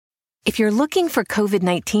If you're looking for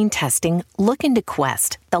COVID-19 testing, look into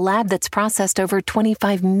Quest, the lab that's processed over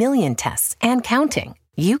 25 million tests and counting.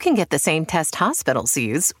 You can get the same test hospitals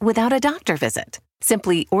use without a doctor visit.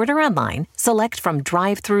 Simply order online, select from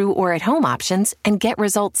drive-through or at-home options, and get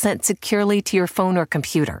results sent securely to your phone or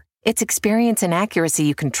computer. It's experience and accuracy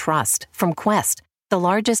you can trust from Quest, the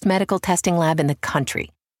largest medical testing lab in the country.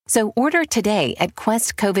 So order today at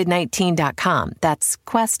questcovid19.com. That's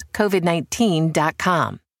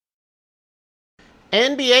questcovid19.com.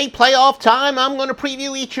 NBA playoff time. I'm going to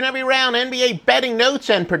preview each and every round. NBA betting notes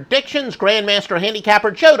and predictions. Grandmaster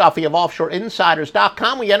handicapper Joe Duffy of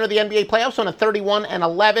OffshoreInsiders.com. We enter the NBA playoffs on a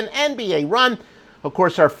 31-11 NBA run. Of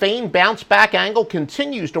course, our famed bounce-back angle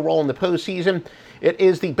continues to roll in the postseason. It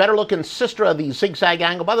is the better-looking sister of the zigzag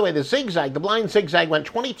angle. By the way, the blind zigzag went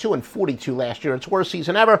 22-42 last year. Its worst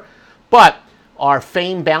season ever. But our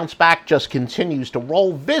famed bounce back just continues to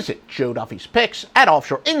roll. Visit Joe Duffy's picks at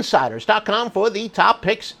OffshoreInsiders.com for the top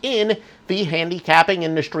picks in the handicapping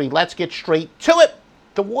industry. Let's get straight to it.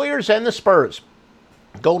 The Warriors and the Spurs.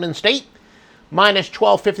 Golden State, minus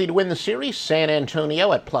 1250 to win the series. San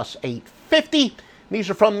Antonio at plus 850. These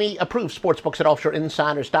are from the approved sportsbooks at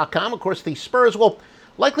OffshoreInsiders.com. Of course, the Spurs will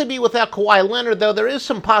likely be without Kawhi Leonard, though there is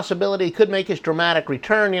some possibility he could make his dramatic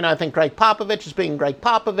return. I think Greg Popovich is being Greg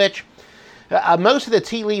Popovich. Most of the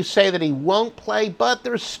tea leaves say that he won't play, but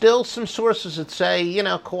there's still some sources that say,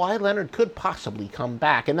 Kawhi Leonard could possibly come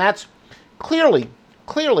back. And that's clearly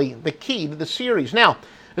the key to the series. Now,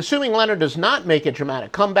 assuming Leonard does not make a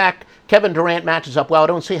dramatic comeback, Kevin Durant matches up well. I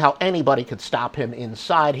don't see how anybody could stop him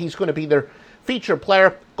inside. He's going to be their feature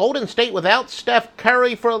player. Golden State without Steph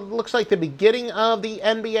Curry for looks like the beginning of the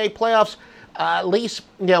NBA playoffs. At least,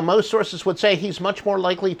 most sources would say he's much more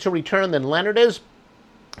likely to return than Leonard is.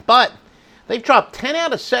 But they've dropped 10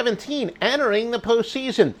 out of 17 entering the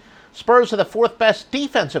postseason. Spurs are the fourth best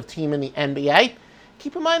defensive team in the NBA.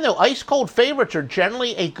 Keep in mind, though, ice-cold favorites are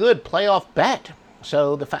generally a good playoff bet.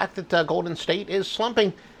 So the fact that Golden State is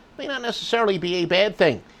slumping may not necessarily be a bad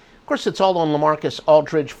thing. Of course, it's all on LaMarcus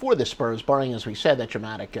Aldridge for the Spurs, barring, as we said, that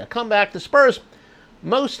dramatic comeback. The Spurs,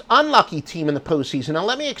 most unlucky team in the postseason. Now,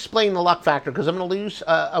 let me explain the luck factor, because I'm going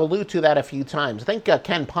to allude to that a few times. I think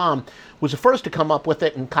Ken Pom was the first to come up with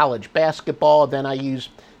it in college basketball. Then I use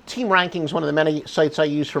Team Rankings, one of the many sites I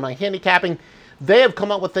use for my handicapping. They have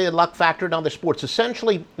come up with the luck factor in other sports.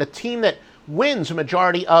 Essentially, a team that wins a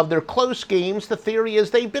majority of their close games, the theory is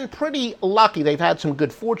they've been pretty lucky. They've had some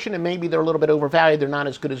good fortune, and maybe they're a little bit overvalued. They're not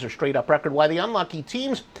as good as their straight-up record. While the unlucky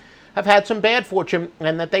teams have had some bad fortune,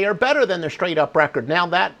 and that they are better than their straight-up record. Now,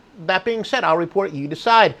 that being said, I'll report, you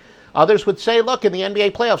decide. Others would say, look, in the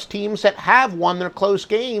NBA playoffs, teams that have won their close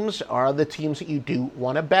games are the teams that you do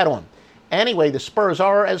want to bet on. Anyway, the Spurs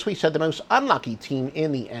are, as we said, the most unlucky team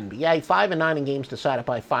in the NBA. 5-9 in games decided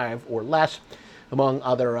by 5 or less, among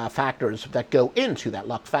other factors that go into that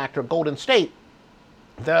luck factor. Golden State,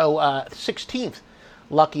 though, 16th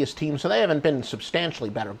luckiest team, so they haven't been substantially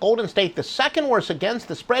better. Golden State, the second worst against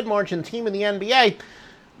the spread margin team in the NBA,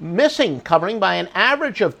 missing covering by an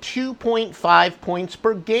average of 2.5 points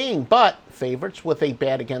per game. But favorites with a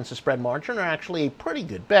bad against the spread margin are actually a pretty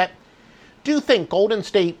good bet. Do think Golden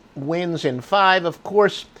State wins in 5. Of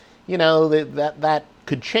course, that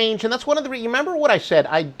could change, and that's one of the remember what I said.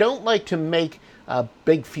 I don't like to make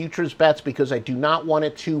big futures bets because I do not want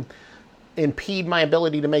it to impede my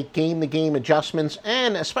ability to make game-to-game adjustments,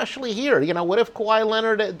 and especially here, what if Kawhi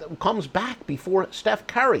Leonard comes back before Steph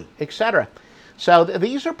Curry, etc. So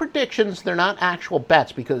these are predictions. They're not actual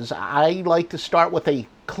bets, because I like to start with a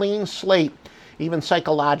clean slate, even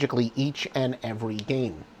psychologically, each and every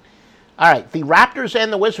game. All right, the Raptors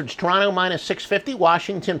and the Wizards. Toronto minus 650,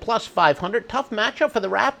 Washington plus 500. Tough matchup for the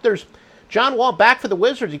Raptors. John Wall back for the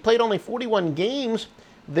Wizards. He played only 41 games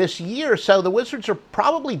this year, so the Wizards are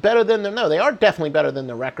probably better than they are definitely better than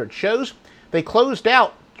the record shows. He closed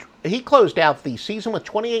out the season with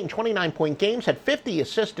 28 and 29 point games, had 50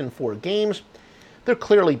 assists in 4 games. They're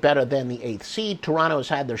clearly better than the 8th seed. Toronto has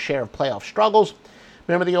had their share of playoff struggles.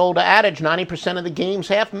 Remember the old adage, 90% of the game's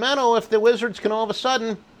half mental. If the Wizards can all of a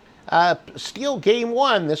sudden steal game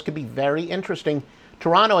 1, this could be very interesting.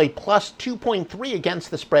 Toronto a plus 2.3 against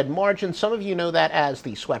the spread margin. Some of you know that as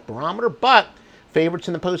the sweat barometer, but favorites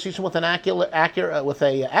in the postseason with an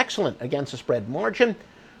excellent against the spread margin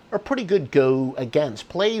are pretty good go against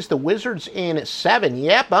plays. The Wizards in 7.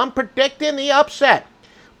 Yep, I'm predicting the upset.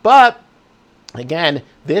 But again,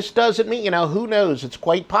 this doesn't mean, who knows? It's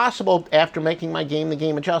quite possible after making my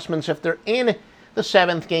game-to-game adjustments. If they're in the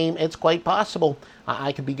 7th game, it's quite possible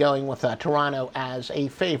I could be going with Toronto as a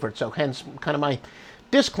favorite. So hence kind of my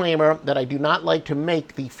Disclaimer that I do not like to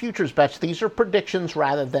make the futures bets. These are predictions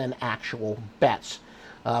rather than actual bets.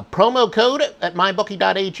 Promo code at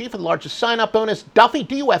mybookie.ag for the largest sign-up bonus. Duffy,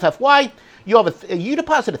 D-U-F-F-Y. You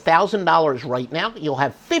deposit $1,000 right now. You'll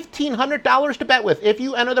have $1,500 to bet with if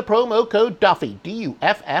you enter the promo code Duffy,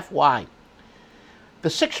 D-U-F-F-Y. The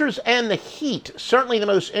Sixers and the Heat, certainly the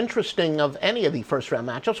most interesting of any of the first-round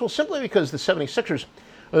matchups. Well, simply because the 76ers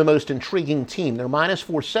are the most intriguing team. They're minus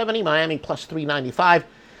 470, Miami plus 395.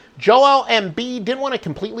 Joel Embiid didn't want to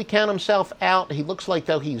completely count himself out. He looks like,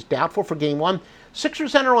 though, he's doubtful for Game 1.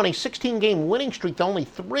 Sixers enter on a 16-game winning streak to only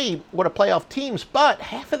 3 were playoff teams, but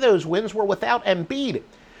half of those wins were without Embiid.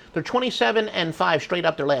 They're 27-5 straight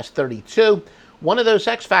up their last 32. One of those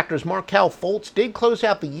X factors, Markelle Fultz, did close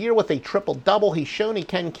out the year with a triple-double. He's shown he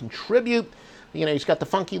can contribute. You know, he's got the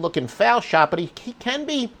funky-looking foul shot, but he can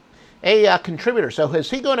be a contributor. So is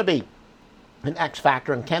he going to be an X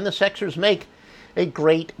factor, and can the Sixers make a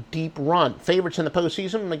great deep run? Favorites in the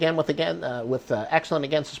postseason, again with excellent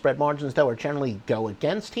against the spread margins, though, are generally go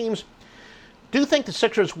against teams. Do think the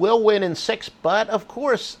Sixers will win in 6, but of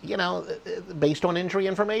course, you know, based on injury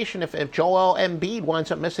information, if Joel Embiid winds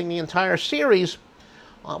up missing the entire series,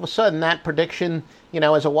 all of a sudden that prediction, you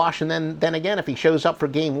know, is a wash. And then again, if he shows up for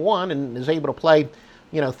Game 1 and is able to play,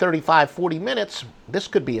 you know, 35, 40 minutes, this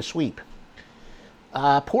could be a sweep.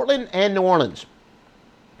 Portland and New Orleans.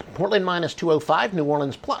 Portland minus 205, New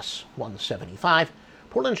Orleans plus 175.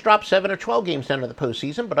 Portland's dropped 7 or 12 games down to the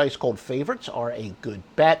postseason, but ice-cold favorites are a good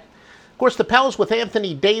bet. Of course, the Pels with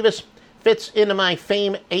Anthony Davis fits into my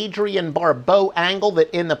famed Adrian Barbeau angle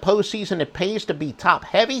that in the postseason it pays to be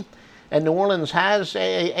top-heavy, and New Orleans has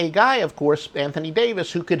a guy, of course, Anthony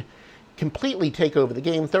Davis, who could completely take over the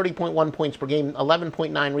game. 30.1 points per game,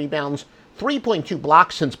 11.9 rebounds, 3.2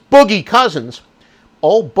 blocks since Boogie Cousins.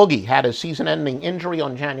 Old Boogie had a season-ending injury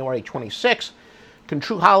on January 26. Can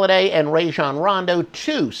Drew Holiday and Rajon Rondo,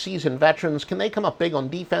 2 seasoned veterans, can they come up big on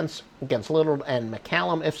defense against Lillard and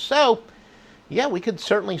McCallum? If so, yeah, we could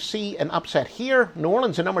certainly see an upset here. New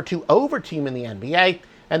Orleans, the number 2 over team in the NBA,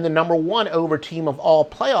 and the number 1 over team of all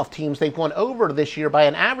playoff teams. They've won over this year by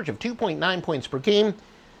an average of 2.9 points per game.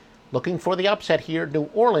 Looking for the upset here, New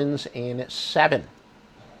Orleans in 7.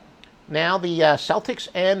 Now the Celtics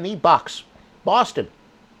and the Bucks. Boston,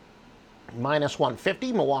 minus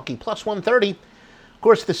 150. Milwaukee, plus 130. Of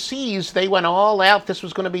course, the C's, they went all out. This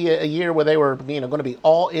was going to be a year where they were, going to be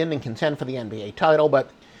all in and contend for the NBA title.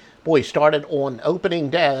 But, boy, started on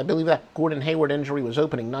opening day. I believe that Gordon Hayward injury was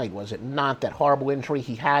opening night, was it not? That horrible injury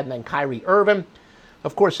he had. And then Kyrie Irving,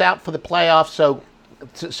 of course, out for the playoffs. So,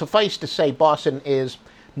 suffice to say, Boston is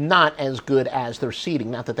not as good as their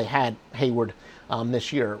seeding. Not that they had Hayward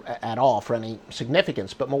this year at all for any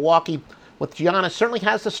significance. But Milwaukee, with Giannis, certainly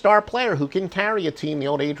has the star player who can carry a team, the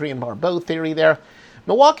old Adrian Barbeau theory there.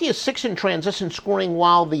 Milwaukee is 6th in transition scoring,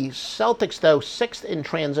 while the Celtics, though, 6th in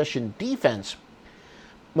transition defense.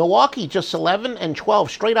 Milwaukee just 11-12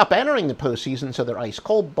 straight up entering the postseason, so they're ice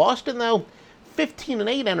cold. Boston, though,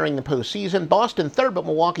 15-8 entering the postseason. Boston 3rd, but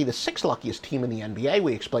Milwaukee the 6th luckiest team in the NBA.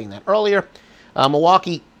 We explained that earlier.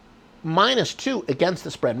 Milwaukee minus 2 against the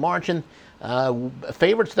spread margin.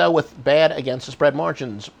 Favorites, though, with bad against the spread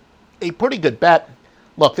margins. A pretty good bet.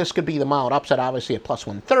 Look, this could be the mild upset, obviously, at plus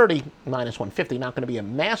 130, minus 150. Not going to be a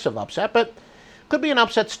massive upset, but could be an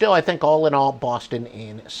upset still. I think all in all, Boston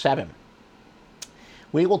in 7.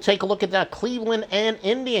 We will take a look at that Cleveland and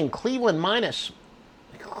Indiana. Cleveland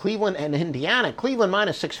and Indiana. Cleveland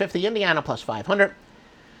minus 650, Indiana plus 500.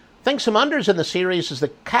 Think some unders in the series as the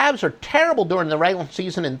Cavs are terrible during the regular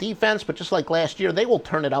season in defense, but just like last year, they will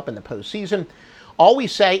turn it up in the postseason.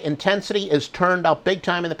 Always say intensity is turned up big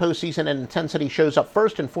time in the postseason, and intensity shows up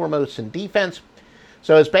first and foremost in defense.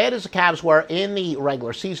 So as bad as the Cavs were in the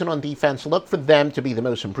regular season on defense, look for them to be the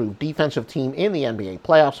most improved defensive team in the NBA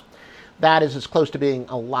playoffs. That is as close to being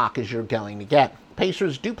a lock as you're going to get.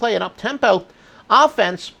 Pacers do play an up-tempo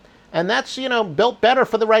offense, and that's, built better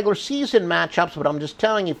for the regular season matchups, but I'm just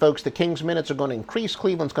telling you, folks, the Kings' minutes are going to increase.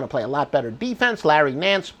 Cleveland's going to play a lot better defense. Larry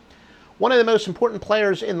Nance, one of the most important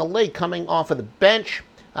players in the league, coming off of the bench.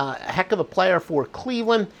 A heck of a player for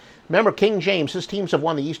Cleveland. Remember, King James, his teams have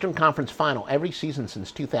won the Eastern Conference Final every season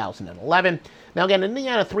since 2011. Now, again,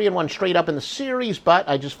 Indiana 3-1 straight up in the series, but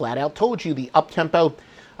I just flat out told you the up-tempo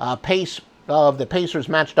pace of the Pacers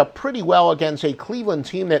matched up pretty well against a Cleveland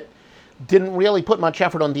team that didn't really put much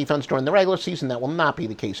effort on defense during the regular season. That will not be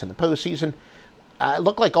the case in the postseason. It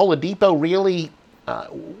looked like Oladipo really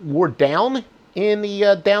wore down in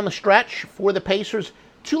the down the stretch for the Pacers.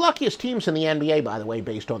 2 luckiest teams in the NBA, by the way,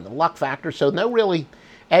 based on the luck factor. So no really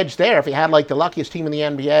edge there. If you had like the luckiest team in the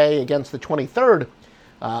NBA against the 23rd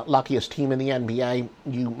luckiest team in the NBA.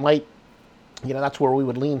 You might, that's where we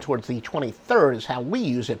would lean towards the 23rd is how we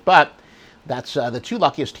use it, but that's the two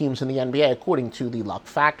luckiest teams in the NBA according to the luck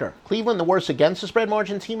factor. Cleveland, the worst against the spread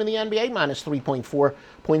margin team in the NBA, minus 3.4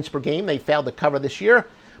 points per game. They failed to cover this year.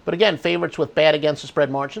 But again, favorites with bad against the spread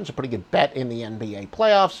margins, a pretty good bet in the NBA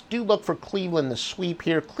playoffs. Do look for Cleveland to sweep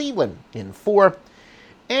here. Cleveland in 4.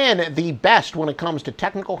 And the best when it comes to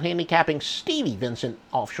technical handicapping, Stevie Vincent,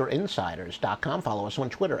 OffshoreInsiders.com. Follow us on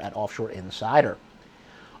Twitter at OffshoreInsider.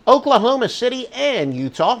 Oklahoma City and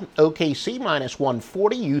Utah. OKC minus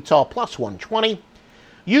 140, Utah plus 120.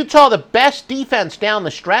 Utah, the best defense down the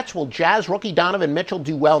stretch. Will Jazz rookie Donovan Mitchell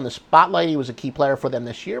do well in the spotlight? He was a key player for them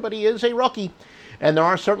this year, but he is a rookie. And there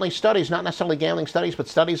are certainly studies, not necessarily gambling studies, but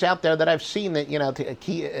studies out there that I've seen that,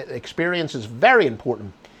 key experience is very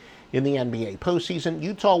important in the NBA postseason.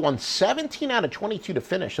 Utah won 17 out of 22 to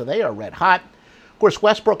finish, so they are red hot. Of course,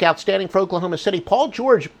 Westbrook outstanding for Oklahoma City. Paul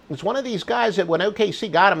George is one of these guys that when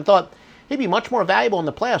OKC got him, thought he'd be much more valuable in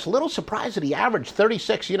the playoffs. A little surprised that he averaged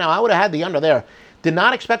 36. I would have had the under there. Did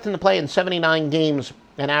not expect him to play in 79 games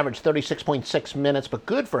and average 36.6 minutes, but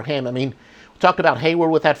good for him. Talked about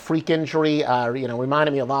Hayward with that freak injury,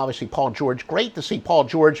 reminded me of obviously Paul George. Great to see Paul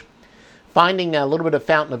George finding a little bit of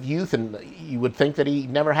fountain of youth, and you would think that he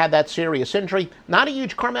never had that serious injury. Not a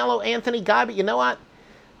huge Carmelo Anthony guy, but you know what?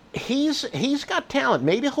 He's got talent.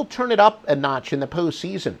 Maybe he'll turn it up a notch in the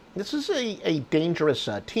postseason. This is a dangerous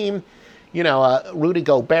team. Rudy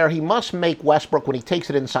Gobert, he must make Westbrook, when he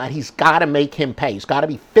takes it inside, he's got to make him pay. He's got to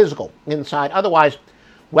be physical inside. Otherwise,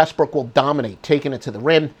 Westbrook will dominate, taking it to the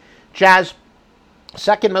rim. Jazz,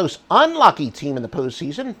 second most unlucky team in the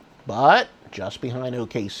postseason, but just behind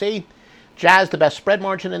OKC. Jazz, the best spread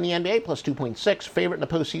margin in the NBA, plus 2.6. Favorite in the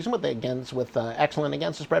postseason with excellent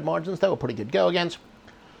against the spread margins, though, a pretty good go against.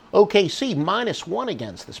 OKC, minus 1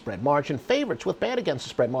 against the spread margin. Favorites with bad against the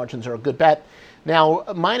spread margins are a good bet. Now,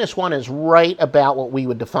 minus 1 is right about what we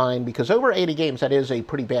would define, because over 80 games, that is a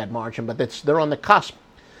pretty bad margin, but they're on the cusp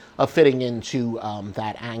of fitting into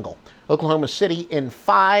that angle. Oklahoma City in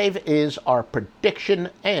 5 is our prediction,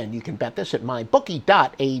 and you can bet this at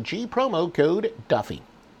mybookie.ag, promo code Duffy.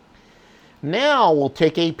 Now we'll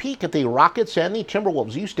take a peek at the Rockets and the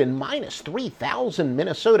Timberwolves. Houston minus 3,000,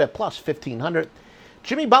 Minnesota plus 1,500.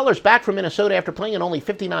 Jimmy Butler's back from Minnesota after playing in only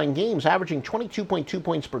 59 games, averaging 22.2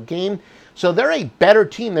 points per game. So they're a better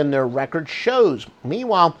team than their record shows.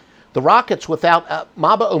 Meanwhile, the Rockets without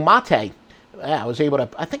Maba Omate,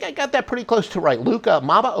 I think I got that pretty close to right. Luka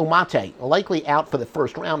Maba Omate, likely out for the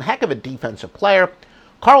first round. Heck of a defensive player.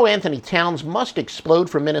 Karl Anthony Towns must explode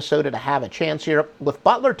for Minnesota to have a chance here. With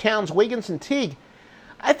Butler, Towns, Wiggins, and Teague,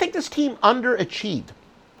 I think this team underachieved.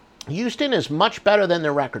 Houston is much better than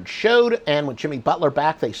their record showed, and with Jimmy Butler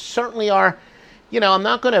back, they certainly are. I'm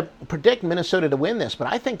not going to predict Minnesota to win this, but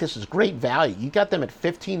I think this is great value. You got them at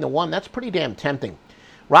 15-1. That's pretty damn tempting.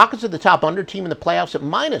 Rockets are the top under team in the playoffs at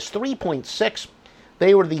minus 3.6.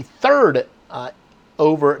 They were the third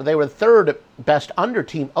best under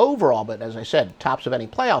team overall, but as I said, tops of any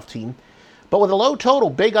playoff team. But with a low total,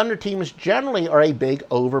 big under teams generally are a big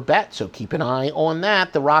over bet, so keep an eye on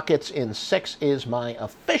that. The Rockets in 6 is my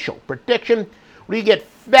official prediction. Where you get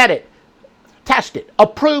vetted, tested,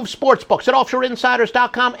 approved sportsbooks at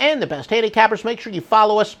OffshoreInsiders.com and the best handicappers. Make sure you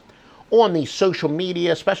follow us on the social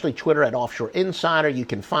media, especially Twitter at Offshore Insider. You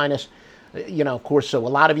can find us, of course, so a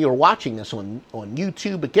lot of you are watching this on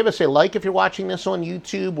YouTube, but give us a like if you're watching this on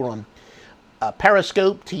YouTube. We're on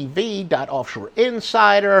Periscope TV, Offshore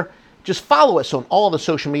Insider. Just follow us on all the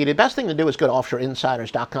social media. The best thing to do is go to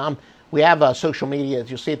OffshoreInsiders.com. We have social media, as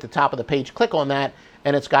you'll see at the top of the page. Click on that,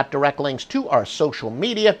 and it's got direct links to our social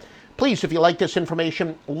media. Please, if you like this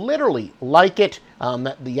information, literally like it.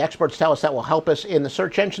 The experts tell us that will help us in the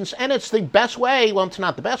search engines, and it's the best way. Well, it's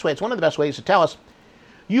not the best way. It's one of the best ways to tell us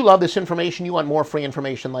you love this information. You want more free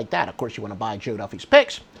information like that. Of course, you want to buy Joe Duffy's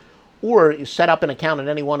Picks, or you set up an account at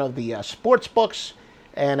any one of the sports books,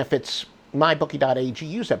 and if it's mybookie.ag,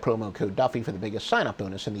 use that promo code Duffy for the biggest sign-up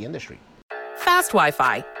bonus in the industry. Fast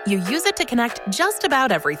Wi-Fi. You use it to connect just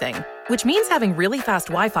about everything, which means having really fast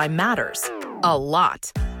Wi-Fi matters a lot.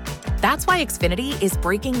 That's why Xfinity is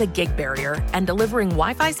breaking the gig barrier and delivering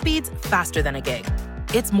Wi-Fi speeds faster than a gig.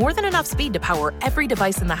 It's more than enough speed to power every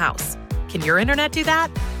device in the house. Can your internet do that?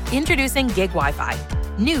 Introducing Gig Wi-Fi,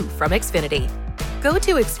 new from Xfinity. Go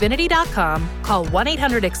to Xfinity.com, call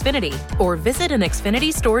 1-800-XFINITY, or visit an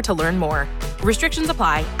Xfinity store to learn more. Restrictions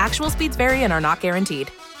apply. Actual speeds vary and are not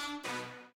guaranteed.